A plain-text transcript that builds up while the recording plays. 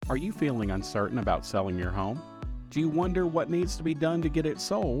Are you feeling uncertain about selling your home? Do you wonder what needs to be done to get it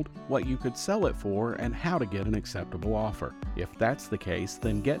sold, what you could sell it for, and how to get an acceptable offer? If that's the case,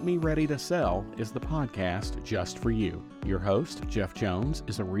 then Get Me Ready to Sell is the podcast just for you. Your host, Jeff Jones,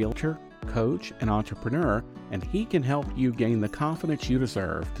 is a realtor, coach, and entrepreneur, and he can help you gain the confidence you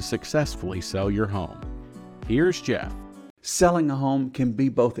deserve to successfully sell your home. Here's Jeff. Selling a home can be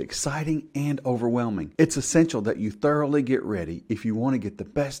both exciting and overwhelming. It's essential that you thoroughly get ready if you want to get the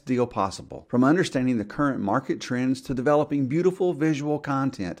best deal possible. From understanding the current market trends to developing beautiful visual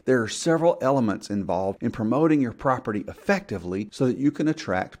content, there are several elements involved in promoting your property effectively so that you can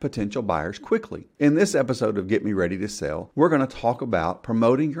attract potential buyers quickly. In this episode of Get Me Ready to Sell, we're going to talk about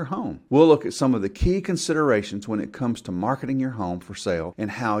promoting your home. We'll look at some of the key considerations when it comes to marketing your home for sale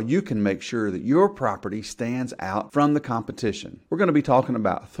and how you can make sure that your property stands out from the competition. We're going to be talking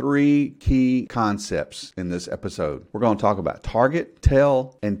about three key concepts in this episode. We're going to talk about target,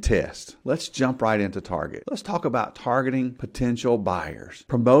 tell, and test. Let's jump right into target. Let's talk about targeting potential buyers.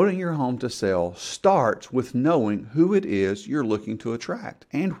 Promoting your home to sell starts with knowing who it is you're looking to attract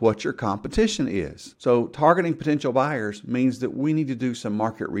and what your competition is. So targeting potential buyers means that we need to do some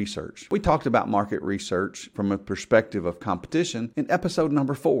market research. We talked about market research from a perspective of competition in episode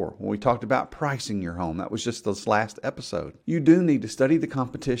number 4 when we talked about pricing your home. That was just this last episode. You do need to study the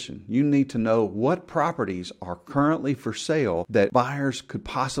competition. You need to know what properties are currently for sale that buyers could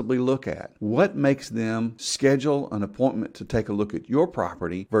possibly look at. What makes them schedule an appointment to take a look at your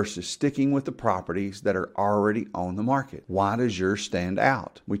property versus sticking with the properties that are already on the market? Why does yours stand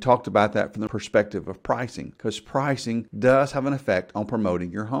out? We talked about that from the perspective of pricing, because pricing does have an effect on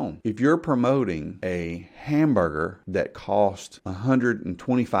promoting your home. If you're promoting a hamburger that costs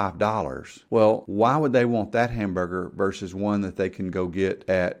 $125, well, why would they want that hamburger versus one that they can go get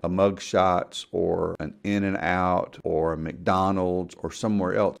at a Mug Shots or an In-N-Out or a McDonald's or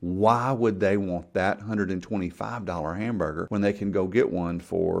somewhere else? Why would they want that $125 hamburger when they can go get one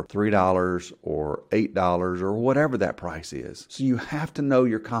for $3 or $8 or whatever that price is? So you have to know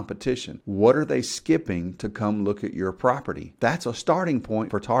your competition. What are they skipping to come look at your property? That's a starting point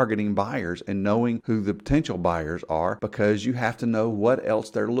for targeting buyers and knowing who the potential buyers are, because you have to know what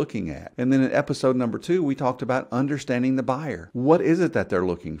else they're looking at. And then in episode number 2, we talked about understanding the buyer. What is it that they're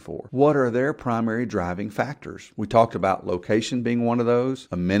looking for? What are their primary driving factors? We talked about location being one of those,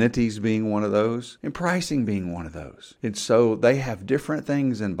 amenities being one of those, and pricing being one of those. And so they have different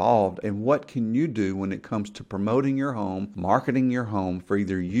things involved. And what can you do when it comes to promoting your home, marketing your home for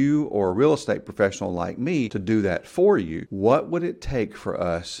either you or a real estate professional like me to do that for you? What would it take for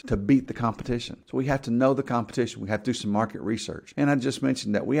us to beat the competition? So we have to know the competition. We have to do some market research. And I just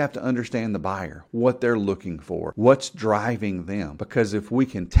mentioned that we have to understand the buyer, what they're looking for, what's driving them. Because if we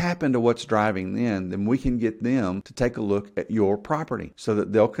can tap into what's driving them, then we can get them to take a look at your property so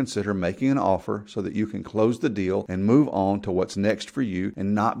that they'll consider making an offer so that you can close the deal and move on to what's next for you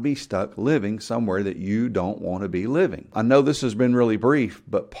and not be stuck living somewhere that you don't want to be living. I know this has been really brief,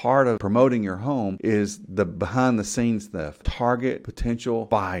 but part of promoting your home is the behind the scenes stuff. Target potential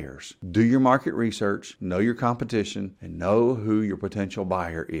buyers. Do your market research, know your competition, and know who your potential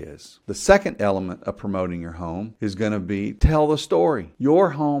buyer is. The second element of promoting your home is going to be tell the story.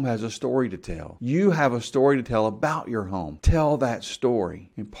 Your home has a story to tell. You have a story to tell about your home. Tell that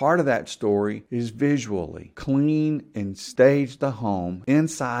story. And part of that story is visually clean and stage the home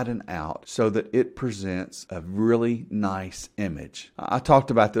inside and out so that it presents a really nice image. I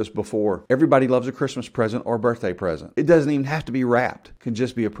talked about this before. Everybody loves a Christmas present or birthday present. It doesn't even have to be wrapped. It can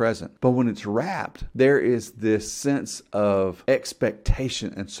just be a present. But when it's wrapped, there is this sense of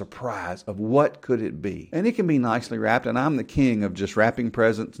expectation and surprise of what could it be. And it can be nicely wrapped, and I'm the king of just wrapping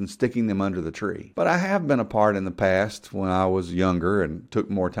presents and sticking them under the tree. But I have been a part in the past when I was younger and took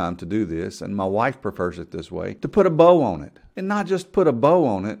more time to do this, and my wife prefers it this way, to put a bow on it. And not just put a bow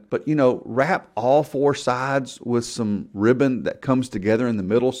on it, but, wrap all 4 sides with some ribbon that comes together in the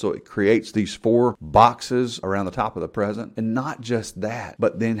middle so it creates these 4 boxes around the top of the present. And not just that,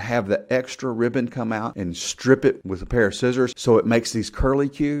 but then have the extra ribbon come out and strip it with a pair of scissors so it makes these curly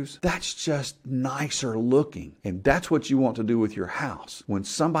cues. That's just nicer looking. And that's what you want to do with your house. When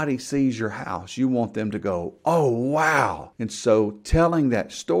somebody sees your house, you want them to go, oh, wow. And so telling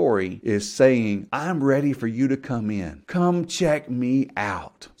that story is saying, I'm ready for you to come in. Come check me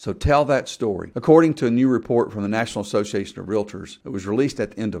out. So tell that story. According to a new report from the National Association of Realtors, it was released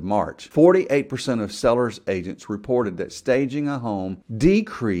at the end of March, 48% of sellers agents reported that staging a home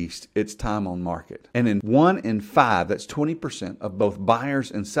decreased its time on market. And in 1 in 5, that's 20% of both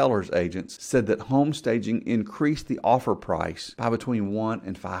buyers and sellers agents said that home staging increased the offer price by between 1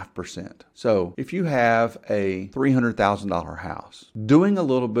 and 5%. So if you have a $300,000 house, doing a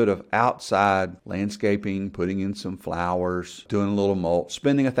little bit of outside landscaping, putting in some flowers, doing a little mulch,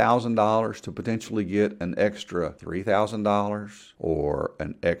 spending $1,000 to potentially get an extra $3,000 or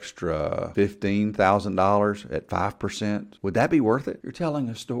an extra $15,000 at 5%, would that be worth it? You're telling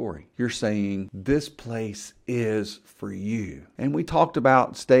a story. You're saying this place is for you. And we talked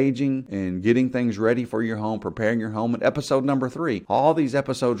about staging and getting things ready for your home, preparing your home in episode number 3. All these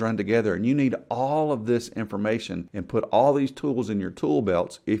episodes run together, and you need all of this information and put all these tools in your tool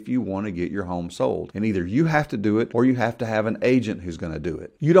belts if you want to get your home sold. And either you have to do it or you have to have an agent who's going to do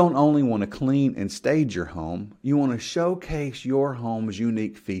it. You don't only want to clean and stage your home, you want to showcase your home's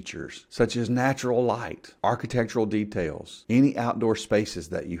unique features, such as natural light, architectural details, any outdoor spaces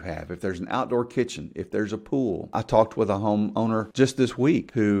that you have. If there's an outdoor kitchen, if there's a pool. I talked with a homeowner just this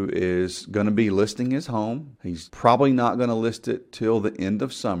week who is going to be listing his home. He's probably not going to list it till the end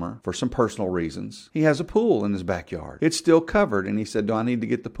of summer for some personal reasons. He has a pool in his backyard. It's still covered, and he said, do I need to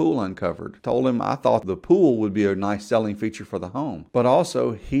get the pool uncovered? Told him I thought the pool would be a nice selling feature for the home. But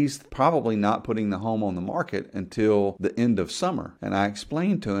also, he's probably not putting the home on the market until the end of summer. And I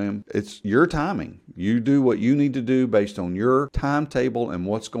explained to him, it's your timing. You do what you need to do based on your timetable and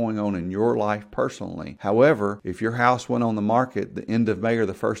what's going on in your life personally. However, if your house went on the market the end of May or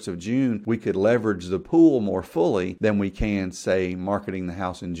the 1st of June, we could leverage the pool more fully than we can, say, marketing the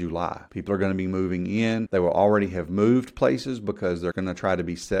house in July. People are going to be moving in. They will already have moved places because they're going to try to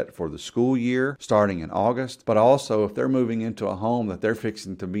be set for the school year starting in August. But also, if they're moving into a home that they're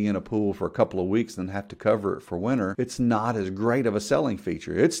fixing to be in a pool for a couple of weeks and have to cover it for winter, it's not as great of a selling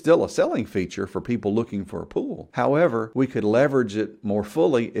feature. It's still a selling feature for people looking for a pool. However, we could leverage it more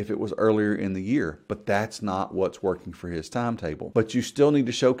fully if it was earlier in the year, but that's not what's working for his timetable. But you still need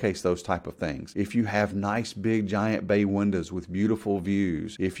to showcase those type of things. If you have nice big giant bay windows with beautiful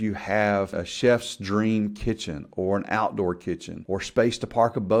views, if you have a chef's dream kitchen or an outdoor kitchen or space to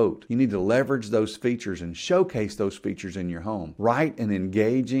park a boat, you need to leverage those features and showcase those features in your home. Write an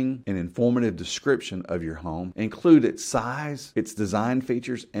engaging and informative description of your home. Include its size, its design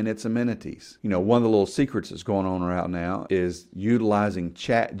features, and its amenities. You know, one of the little secrets that's going on right now is utilizing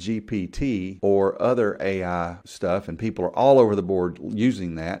ChatGPT or other AI stuff, and people are all over the board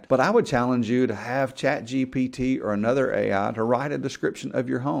using that. But I would challenge you to have ChatGPT or another AI to write a description of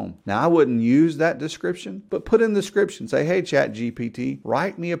your home. Now, I wouldn't use that description, but put in the description, say, hey, ChatGPT,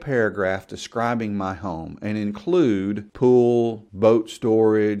 write me a paragraph describing my home and include pool, boat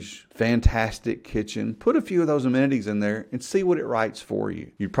storage, fantastic kitchen. Put a few of those amenities in there and see what it writes for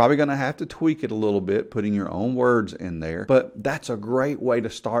you. You're probably going to have to tweak it a little bit, putting your own words in there, but that's a great way to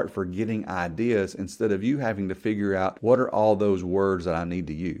start for getting ideas instead of you having to figure out what are all those words that I need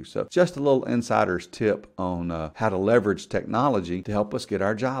to use. So just a little insider's tip on how to leverage technology to help us get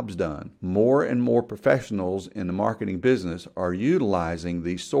our jobs done. More and more professionals in the marketing business are utilizing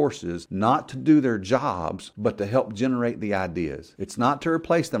these sources not to do their jobs, but to help generate the ideas. It's not to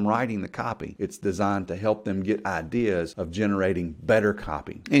replace them writing the copy. It's designed to help them get ideas of generating better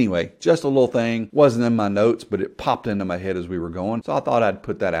copy. Anyway, just a little thing. Wasn't in my notes, but it popped into my head as we were going. So I thought I'd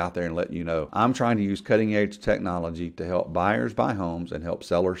put that out there and let you know. I'm trying to use cutting edge technology to help buyers buy homes and help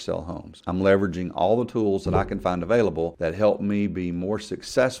sellers sell homes. I'm leveraging all the tools that I can find available that help me be more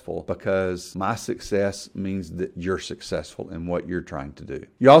successful, because my success means that you're successful in what you're trying to do.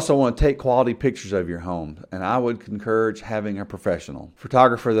 You also want to take quality pictures of your home, and I would encourage having a professional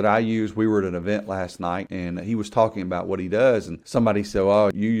photographer that I use. We were at an event last night and he was talking about what he does, and somebody said,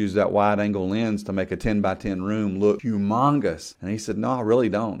 oh, you use that wide angle lens to make a 10 by 10 room look humongous. And he said, no, I really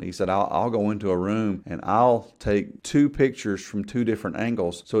don't. He said, I'll go into a room and I'll take 2 pictures from 2 different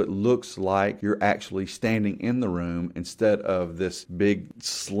angles so it looks like you're actually standing in the room instead of this big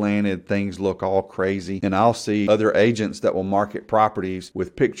slanted things look all crazy. And I'll see other agents that will market properties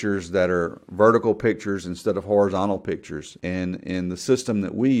with pictures that are vertical pictures instead of horizontal pictures. And in the system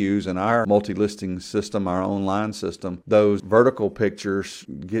that we use in our multi-listing system, our online system, those vertical pictures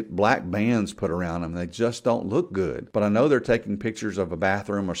get black bands put around them. They just don't look good. But I know they're taking pictures of a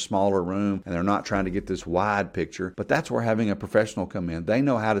bathroom or smaller room, and they're not trying to get this wide picture. But that's where having a professional come in. They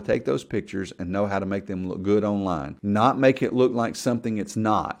know how to take those pictures and know how to make them look good online. Not make it look like something it's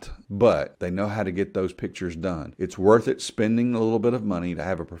not. but they know how to get those pictures done. It's worth it spending a little bit of money to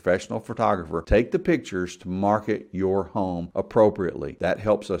have a professional photographer take the pictures to market your home appropriately. That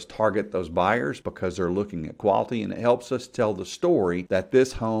helps us target those buyers because they're looking at quality, and it helps us tell the story that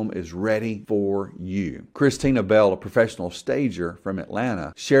this home is ready for you. Christina Bell, a professional stager from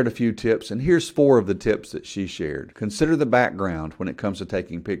Atlanta, shared a few tips, and here's 4 of the tips that she shared. Consider the background when it comes to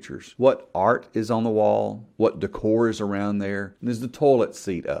taking pictures. What art is on the wall? What decor is around there? And is the toilet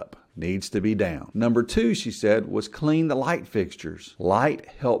seat up? Needs to be down. Number 2, she said, was clean the light fixtures. Light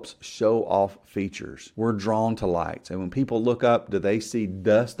helps show off features. We're drawn to lights. And when people look up, do they see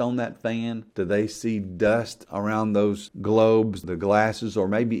dust on that fan? Do they see dust around those globes, the glasses, or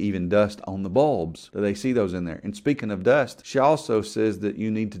maybe even dust on the bulbs? Do they see those in there? And speaking of dust, she also says that you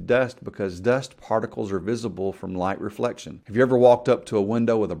need to dust because dust particles are visible from light reflection. Have you ever walked up to a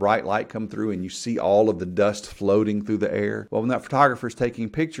window with a bright light come through and you see all of the dust floating through the air? Well, when that photographer is taking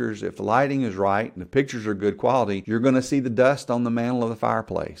pictures, if the lighting is right and the pictures are good quality, you're going to see the dust on the mantle of the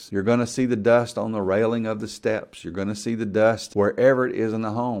fireplace. You're going to see the dust on the railing of the steps. You're going to see the dust wherever it is in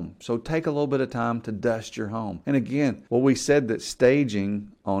the home. So take a little bit of time to dust your home. And again, well, we said that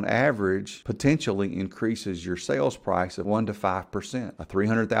staging on average potentially increases your sales price of 1 to 5%. A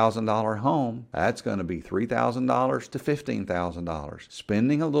 $300,000 home, that's going to be $3,000 to $15,000.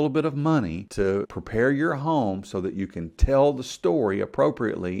 Spending a little bit of money to prepare your home so that you can tell the story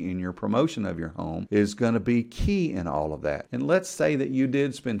appropriately in your promotion of your home is going to be key in all of that. And let's say that you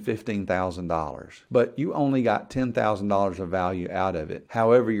did spend $15,000, but you only got $10,000 of value out of it.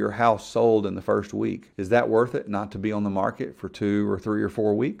 However, your house sold in the first week. Is that worth it not to be on the market for 2 or 3 or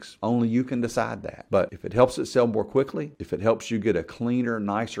 4 weeks? Only you can decide that. But if it helps it sell more quickly, if it helps you get a cleaner,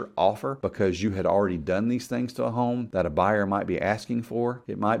 nicer offer because you had already done these things to a home that a buyer might be asking for,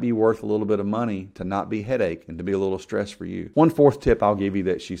 it might be worth a little bit of money to not be headache and to be a little stress for you. 1 4th tip I'll give you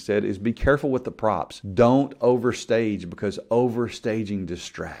that she said is be careful with the props. Don't overstage because overstaging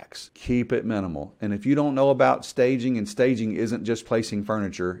distracts. Keep it minimal. And if you don't know about staging, and staging isn't just placing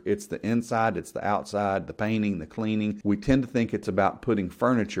furniture, it's the inside, it's the outside, the painting, the cleaning. We tend to think it's about putting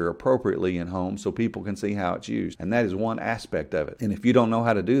furniture appropriately in homes so people can see how it's used. And that is one aspect of it. And if you don't know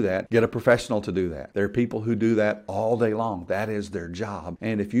how to do that, get a professional to do that. There are people who do that all day long. That is their job.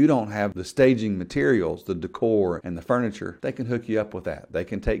 And if you don't have the staging materials, the decor, and the furniture, they can hook you up with that. They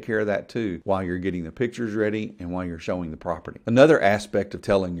can take care of that too while you're getting the pictures ready and while you're showing the property. Another aspect of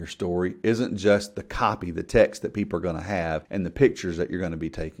telling your story isn't just the copy, the text that people are going to have and the pictures that you're going to be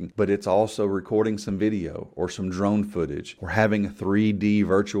taking, but it's also recording some video or some drone footage or having a 3D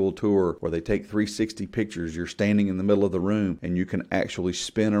virtual tour where they take 360 pictures. You're standing in the middle of the room and you can actually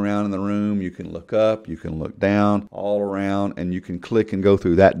spin around in the room. You can look up, you can look down, all around, and you can click and go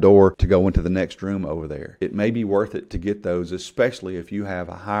through that door to go into the next room over there. It may be worth it to get those, especially if you have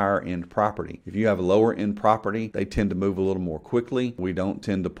a higher end property. If you have a lower end property, they tend to move a little more quickly. We don't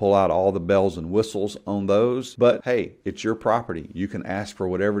tend to pull out all the bells and whistles on those, but hey, it's your property. You can ask for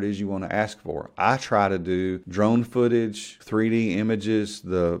whatever it is you want to ask for. I try to do drone footage, 3D images,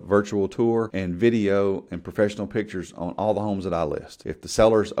 the virtual tour, and video and professional pictures on all the homes that I list. If the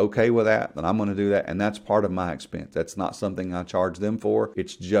seller's okay with that, then I'm going to do that, and that's part of my expense. That's not something I charge them for.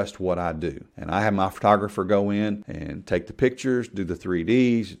 It's just what I do. And I have my photographer go in and take the pictures, do the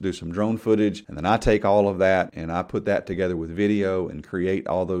 3Ds, do some drone footage, and then I take all of that and I put that together with video and create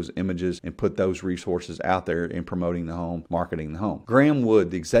all those images and put those resources out there in promoting the home, marketing the home. Graham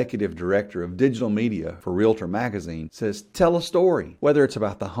Wood, the executive director of digital media for Realtor Magazine, says, tell a story. Whether it's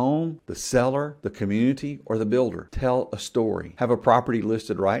about the home, the seller, the community, or the builder, tell a story. Have a property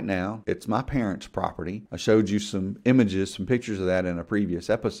listed right now. It's my parents' property. I showed you some images, some pictures of that in a previous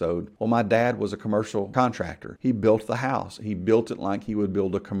episode. Well, my dad was a commercial contractor. He built the house. He built it like he would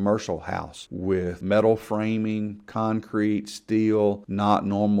build a commercial house with metal framing, concrete, steel, not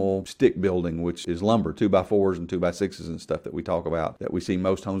normal stick building, which is lumber, 2x4s and 2x6s and stuff that we talk about that we see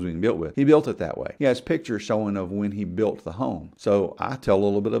most homes being built with. He built it that way. He has pictures showing of when he built the home. So I tell a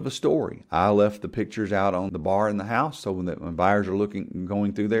little bit of a story. I left the pictures out on the bar in the house so that when buyers are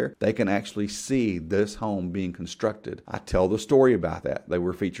going through there, they can actually see this home being constructed. I tell the story about that. They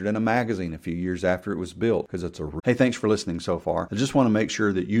were featured in a magazine a few years after it was built because it's a... Hey, thanks for listening so far. I just want to make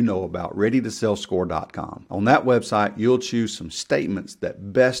sure that you know about ReadyToSellScore.com. On that website, you'll choose some statements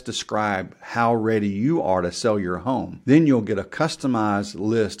that best describe how ready you are to sell your home. Then you'll get a customized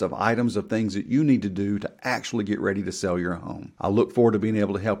list of items of things that you need to do to actually get ready to sell your home. I look look forward to being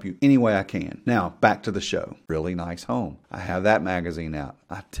able to help you any way I can. Now, back to the show. Really nice home. I have that magazine out.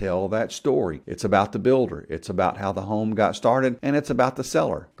 I tell that story. It's about the builder. It's about how the home got started, and it's about the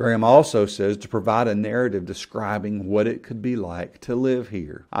seller. Graham also says to provide a narrative describing what it could be like to live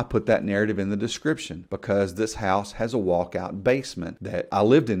here. I put that narrative in the description because this house has a walkout basement that I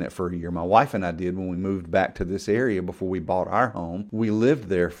lived in it for a year. My wife and I did when we moved back to this area before we bought our home. We lived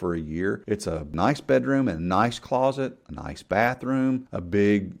there for a year. It's a nice bedroom and a nice closet, a nice bathroom, a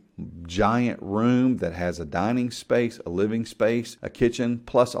big giant room that has a dining space, a living space, a kitchen,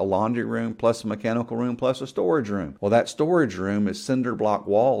 plus a laundry room, plus a mechanical room, plus a storage room. Well, that storage room is cinder block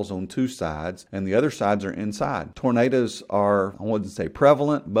walls on two sides, and the other sides are inside. Tornadoes are, I wouldn't say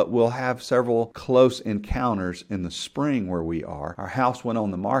prevalent, but we'll have several close encounters in the spring where we are. Our house went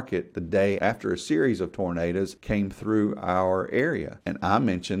on the market the day after a series of tornadoes came through our area. And I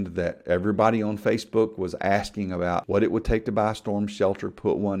mentioned that everybody on Facebook was asking about what it would take to buy a storm shelter,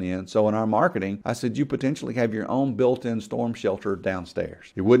 put one in. So in our marketing, I said, you potentially have your own built-in storm shelter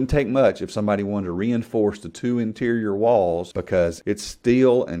downstairs. It wouldn't take much if somebody wanted to reinforce the two interior walls because it's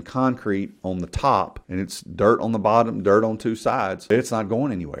steel and concrete on the top and it's dirt on the bottom, dirt on two sides. It's not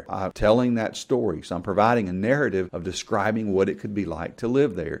going anywhere. I'm telling that story. So I'm providing a narrative of describing what it could be like to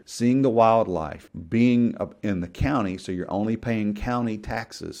live there, seeing the wildlife, being up in the county, so you're only paying county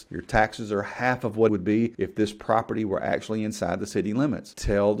taxes. Your taxes are half of what it would be if this property were actually inside the city limits.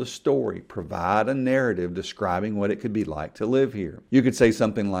 Tell the story, provide a narrative describing what it could be like to live here. You could say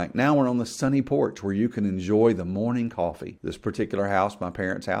something like, now we're on the sunny porch where you can enjoy the morning coffee. This particular house, my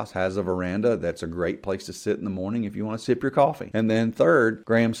parents' house, has a veranda that's a great place to sit in the morning if you want to sip your coffee. And then third,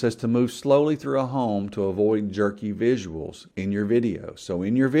 Graham says to move slowly through a home to avoid jerky visuals in your videos. So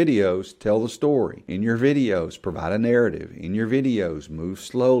in your videos, tell the story. In your videos, provide a narrative. In your videos, move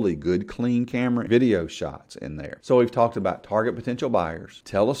slowly, good clean camera video shots in there. So we've talked about target potential buyers,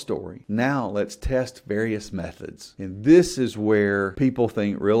 tell a story. Now let's test various methods. And this is where people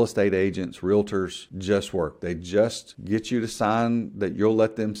think real estate agents, realtors just work. They just get you to sign that you'll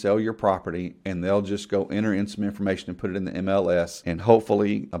let them sell your property and they'll just go enter in some information and put it in the MLS and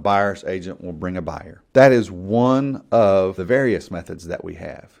hopefully a buyer's agent will bring a buyer. That is one of the various methods that we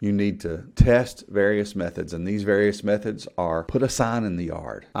have. You need to test various methods, and these various methods are put a sign in the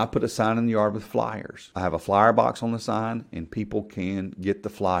yard. I put a sign in the yard with flyers. I have a flyer box on the sign and people can get the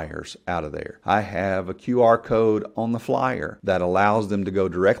flyers out of there. I have a QR code on the flyer that allows them to go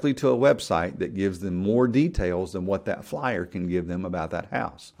directly to a website that gives them more details than what that flyer can give them about that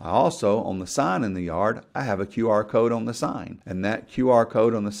house. I also, on the sign in the yard, I have a QR code on the sign, and that QR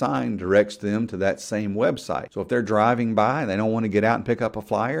code on the sign directs them to that same website. So if they're driving by and they don't want to get out and pick up a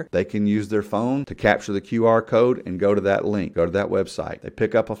flyer, they can use their phone to capture the QR code and go to that link, go to that website. They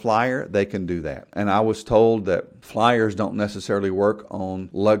pick up a flyer, they can do that. And I was told that flyers don't necessarily work on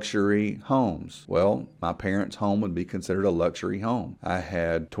luxury homes. Well, my parents' home would be considered a luxury home. I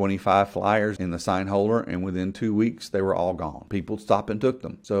had 25 flyers in the sign holder, and within 2 weeks, they were all gone. People stopped and took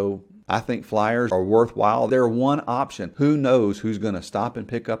them. So I think flyers are worthwhile. They're one option. Who knows who's going to stop and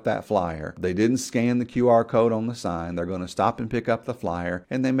pick up that flyer? They didn't scan the QR code on the sign. They're going to stop and pick up the flyer,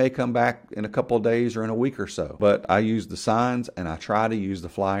 and they may come back in a couple of days or in a week or so. But I use the signs, and I try to use the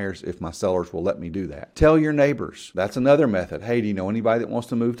flyers if my sellers will let me do that. Tell your neighbors. That's another method. Hey, do you know anybody that wants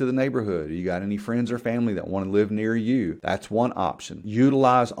to move to the neighborhood? Do you got any friends or family that want to live near you? That's one option.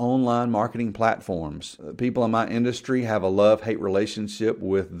 Utilize online marketing platforms. People in my industry have a love-hate relationship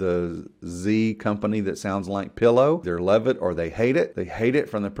with the Z company that sounds like pillow. They love it or they hate it. They hate it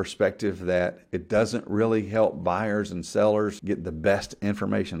from the perspective that it doesn't really help buyers and sellers get the best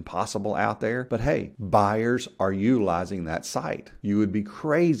information possible out there. But hey, buyers are utilizing that site. You would be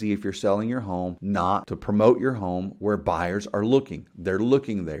crazy if you're selling your home not to promote your home where buyers are looking. They're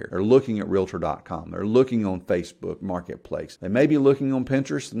looking there. They're looking at Realtor.com. They're looking on Facebook Marketplace. They may be looking on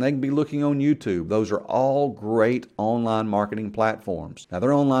Pinterest and they can be looking on YouTube. Those are all great online marketing platforms. Now,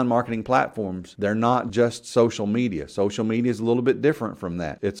 they're online marketing platforms. They're not just social media. Social media is a little bit different from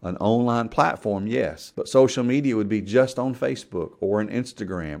that. It's an online platform, yes, but social media would be just on Facebook or an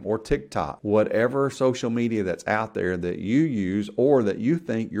Instagram or TikTok, whatever social media that's out there that you use or that you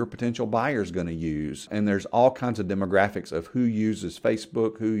think your potential buyer is going to use. And there's all kinds of demographics of who uses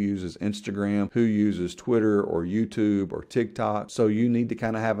Facebook, who uses Instagram, who uses Twitter or YouTube or TikTok. So you need to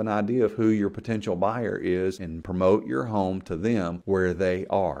kind of have an idea of who your potential buyer is and promote your home to them where they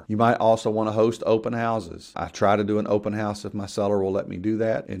are. You might also want to host open houses. I try to do an open house if my seller will let me do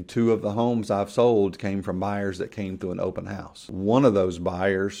that. And 2 of the homes I've sold came from buyers that came through an open house. One of those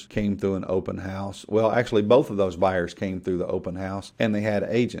buyers came through an open house. Well, actually, both of those buyers came through the open house, and they had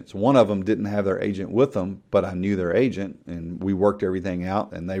agents. One of them didn't have their agent with them, but I knew their agent, and we worked everything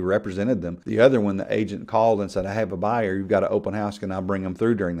out, and they represented them. The other one, the agent called and said, I have a buyer. You've got an open house. Can I bring them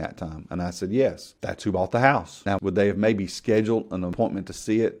through during that time? And I said, yes. That's who bought the house. Now, would they have maybe scheduled an appointment to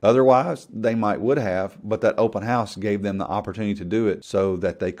see it? Otherwise, they would have, but that open house gave them the opportunity to do it so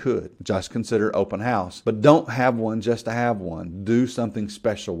that they could. Just consider open house, but don't have one just to have one. Do something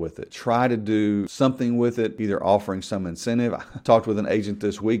special with it. Try to do something with it, either offering some incentive. I talked with an agent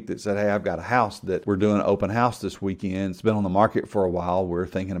this week that said, hey, I've got a house that we're doing an open house this weekend. It's been on the market for a while. We're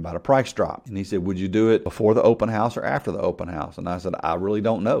thinking about a price drop. And he said, would you do it before the open house or after the open house? And I said, I really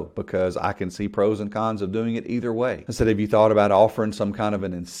don't know, because I can see pros and cons of doing it either way. I said, have you thought about offering some kind of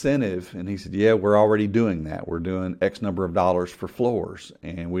an incentive? And he said, yeah, we're already doing that. We're doing X number of dollars for floors,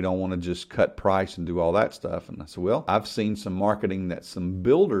 and we don't want to just cut price and do all that stuff. And I said, well, I've seen some marketing that some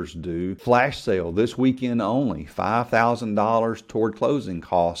builders do. Flash sale this weekend only, $5,000 toward closing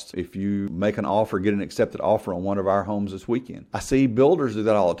costs if you make an offer, get an accepted offer on one of our homes this weekend. I see builders do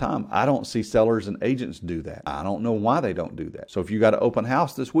that all the time. I don't see sellers and agents do that. I don't know why they don't do that. So if you got an open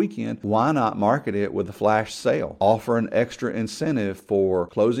house this weekend, why not market it with a flash sale? Offer an extra incentive for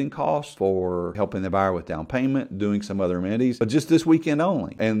closing costs, for helping the buyer with down payment, doing some other amenities, but just this weekend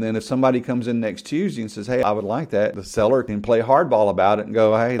only. And then if somebody comes in next Tuesday and says, hey, I would like that, the seller can play hardball about it and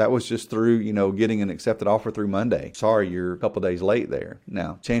go, hey, that was just through, getting an accepted offer through Monday. Sorry, you're a couple days late there.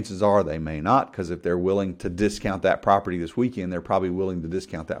 Now, chances are they may not, because if they're willing to discount that property this weekend, they're probably willing to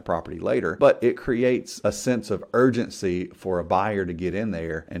discount that property later. But it creates a sense of urgency for a buyer to get in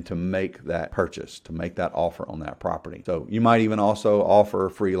there and to make that purchase, to make that offer on that property. So you might even also offer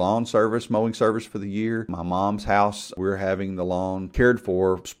free lawn service, mowing service for the year. My mom's house, we're having the lawn cared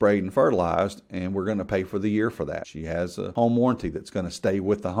for, sprayed and fertilized, and we're going to pay for the year for that. She has a home warranty that's going to stay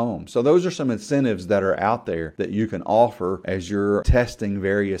with the home. So those are some incentives that are out there that you can offer as you're testing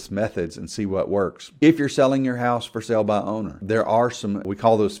various methods and see what works. If you're selling your house for sale by owner, there are some, we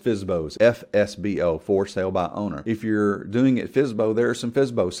call those FSBOs, FSBO, for sale by owner. If you're doing it FSBO, there are some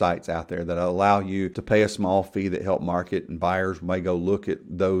FSBO sites out there that allow you to pay a small fee that help market, and buyers may go look at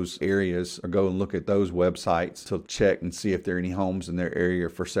those areas or go and look at those websites to check and see if there are any homes in their area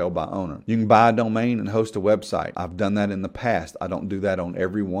for sale by owner. You can buy a domain and host a website. I've done that in the past. I don't do that on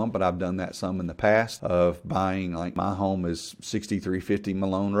every one, but I've done that some in the past of buying, like my home is 6350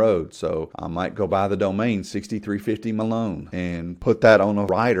 Malone Road. So I might go buy the domain 6350 Malone and put that on a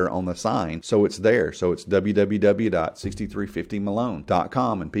rider on the sign so it's there. So it's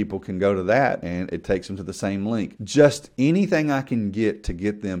www.6350malone.com, and people can go to that and it takes them to the same link. Just anything I can get to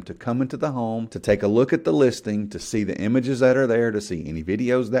get them to come into the home, to take a look at the listing, to see the images that are there, to see any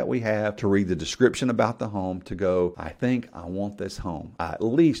videos that we have, to read the description about the home, to go, I think I want this home. I at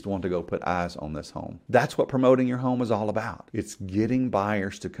least want to go put eyes on this home. That's what promoting your home is all about. It's getting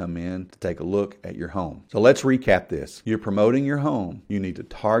buyers to come in to take a look at your home. So let's recap this. You're promoting your home. You need to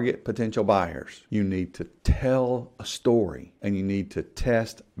target potential buyers. You need to tell a story, and you need to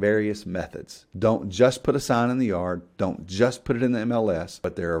test various methods. Don't just put a sign in the yard. Don't just put it in the MLS,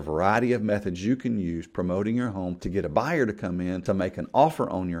 but there are a variety of methods you can use promoting your home to get a buyer to come in to make an offer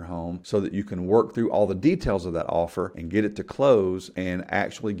on your home so that you can work through all the details of that offer and get it to close and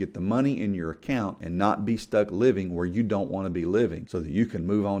actually get the money in your account and not be stuck living where you don't want to be living, so that you can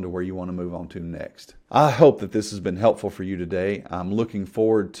move on to where you want to move on to next. I hope that this has been helpful for you today. I'm looking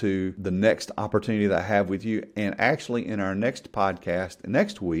forward to the next opportunity that I have with you. And actually, in our next podcast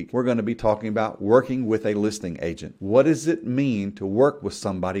next week, we're going to be talking about working with a listing agent. What does it mean to work with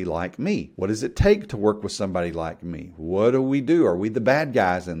somebody like me? What does it take to work with somebody like me? What do we do? Are we the bad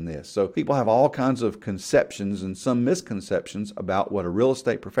guys in this? So people have all kinds of conceptions and some misconceptions about what a real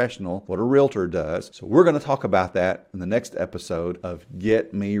estate professional, what a realtor does. So we're going to talk about that in the next episode of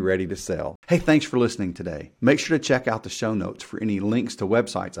Get Me Ready to Sell. Hey, thanks for listening today. Make sure to check out the show notes for any links to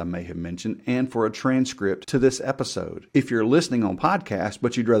websites I may have mentioned and for a transcript to this episode. If you're listening on podcast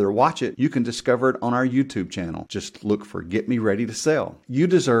but you'd rather watch it, you can discover it on our YouTube channel. Just look for Get Me Ready to Sell. You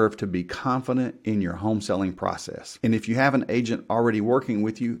deserve to be confident in your home selling process. And if you have an agent already working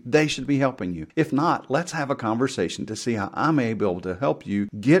with you, they should be helping you. If not, let's have a conversation to see how I may be able to help you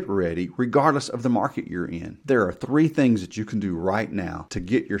get ready regardless of the market you're in. There are 3 things that you can do right now to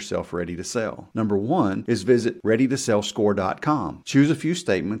get yourself ready to sell. sell. Number one is visit ReadyToSellScore.com. Choose a few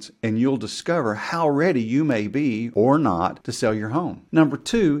statements and you'll discover how ready you may be or not to sell your home. Number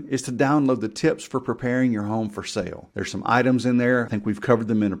two is to download the tips for preparing your home for sale. There's some items in there. I think we've covered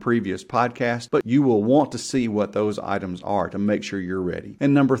them in a previous podcast, but you will want to see what those items are to make sure you're ready.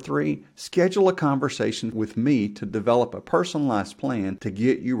 And number three, schedule a conversation with me to develop a personalized plan to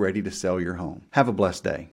get you ready to sell your home. Have a blessed day.